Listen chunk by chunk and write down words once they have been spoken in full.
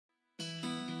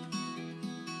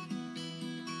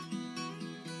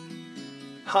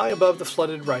High above the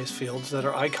flooded rice fields that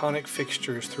are iconic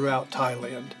fixtures throughout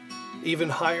Thailand, even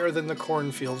higher than the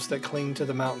cornfields that cling to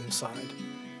the mountainside,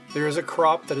 there is a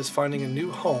crop that is finding a new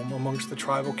home amongst the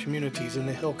tribal communities in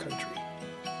the hill country: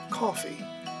 coffee.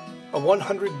 A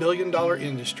 $100 billion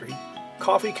industry,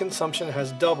 coffee consumption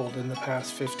has doubled in the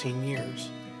past 15 years.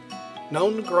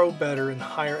 Known to grow better in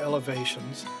higher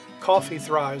elevations, coffee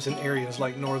thrives in areas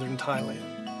like northern Thailand.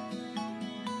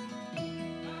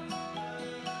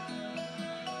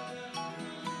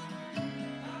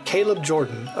 Kaleb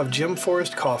Jordan of Gem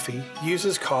Forest Coffee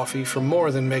uses coffee for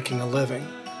more than making a living.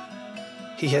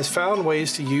 He has found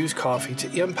ways to use coffee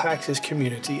to impact his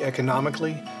community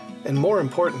economically and, more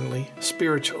importantly,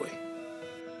 spiritually.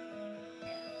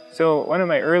 So one of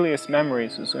my earliest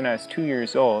memories was when I was 2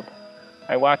 years old.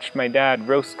 I watched my dad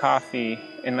roast coffee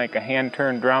in like a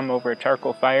hand-turned drum over a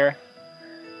charcoal fire.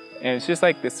 And it's just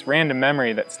like this random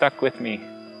memory that stuck with me.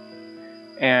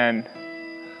 And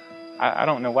I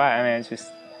don't know why,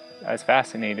 I was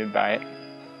fascinated by it.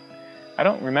 I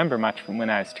don't remember much from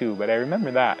when I was 2, but I remember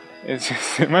that.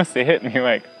 It must have hit me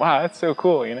like, wow, that's so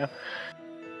cool, you know?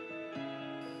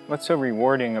 What's so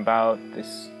rewarding about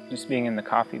this, just being in the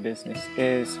coffee business,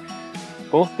 is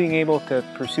both being able to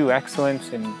pursue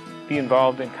excellence and be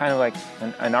involved in kind of like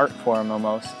an art form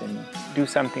almost, and do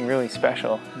something really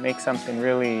special, make something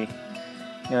really,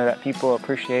 that people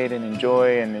appreciate and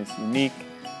enjoy and is unique,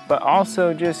 but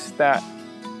also just that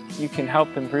you can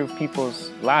help improve people's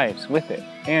lives with it,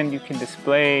 and you can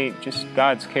display just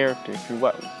God's character through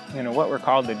what we're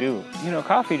called to do.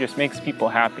 Coffee just makes people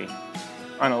happy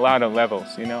on a lot of levels.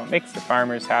 It makes the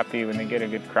farmers happy when they get a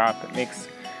good crop. It makes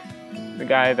the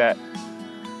guy that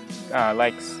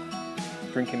likes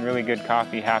drinking really good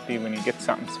coffee happy when he gets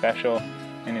something special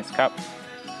in his cup.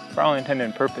 For all intended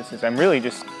and purposes, I'm really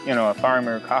just a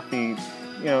farmer. Coffee,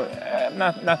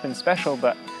 nothing special,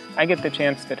 but I get the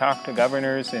chance to talk to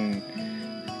governors and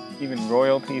even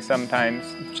royalty sometimes,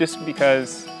 just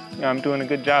because I'm doing a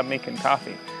good job making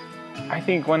coffee. I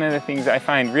think one of the things I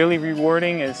find really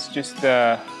rewarding is just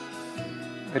the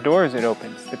doors it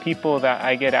opens, the people that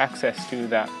I get access to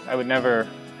that I would never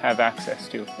have access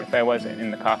to if I wasn't in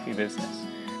the coffee business.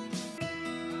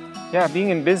 Yeah, being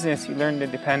in business, you learn to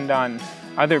depend on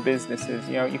other businesses.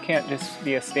 You can't just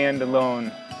be a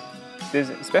standalone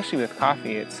business, especially with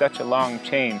coffee. It's such a long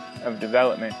chain of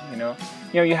development,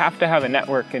 you have to have a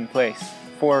network in place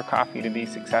for coffee to be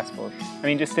successful.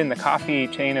 Just in the coffee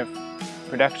chain of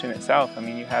production itself,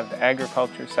 you have the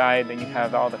agriculture side, then you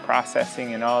have all the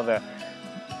processing and all the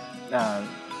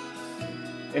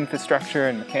infrastructure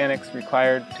and mechanics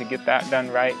required to get that done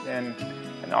right, and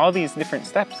all these different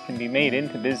steps can be made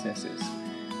into businesses.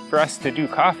 For us to do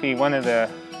coffee, one of the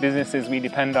businesses we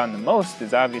depend on the most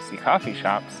is obviously coffee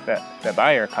shops that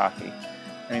buy our coffee.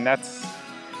 That's,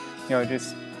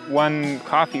 just one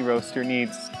coffee roaster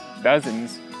needs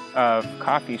dozens of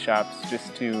coffee shops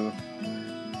just to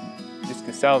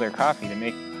sell their coffee, to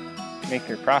make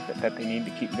their profit that they need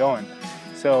to keep going.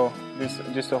 So there's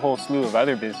just a whole slew of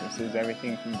other businesses,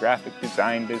 everything from graphic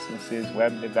design businesses,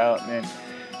 web development,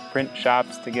 print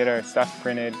shops to get our stuff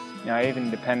printed. I even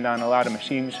depend on a lot of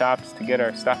machine shops to get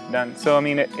our stuff done. So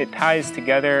it ties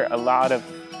together a lot of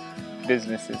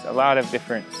businesses, a lot of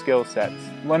different skill sets.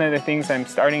 One of the things I'm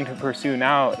starting to pursue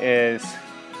now is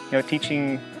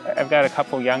teaching. I've got a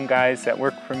couple young guys that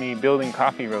work for me building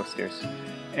coffee roasters.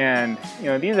 And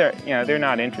these are, they're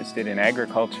not interested in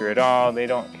agriculture at all. They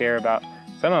don't care about,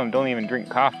 some of them don't even drink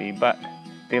coffee, but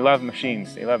they love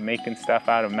machines. They love making stuff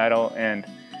out of metal, and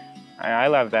I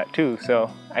love that too. So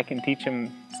I can teach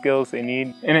them skills they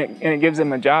need, and it gives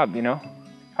them a job,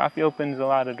 Coffee opens a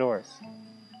lot of doors.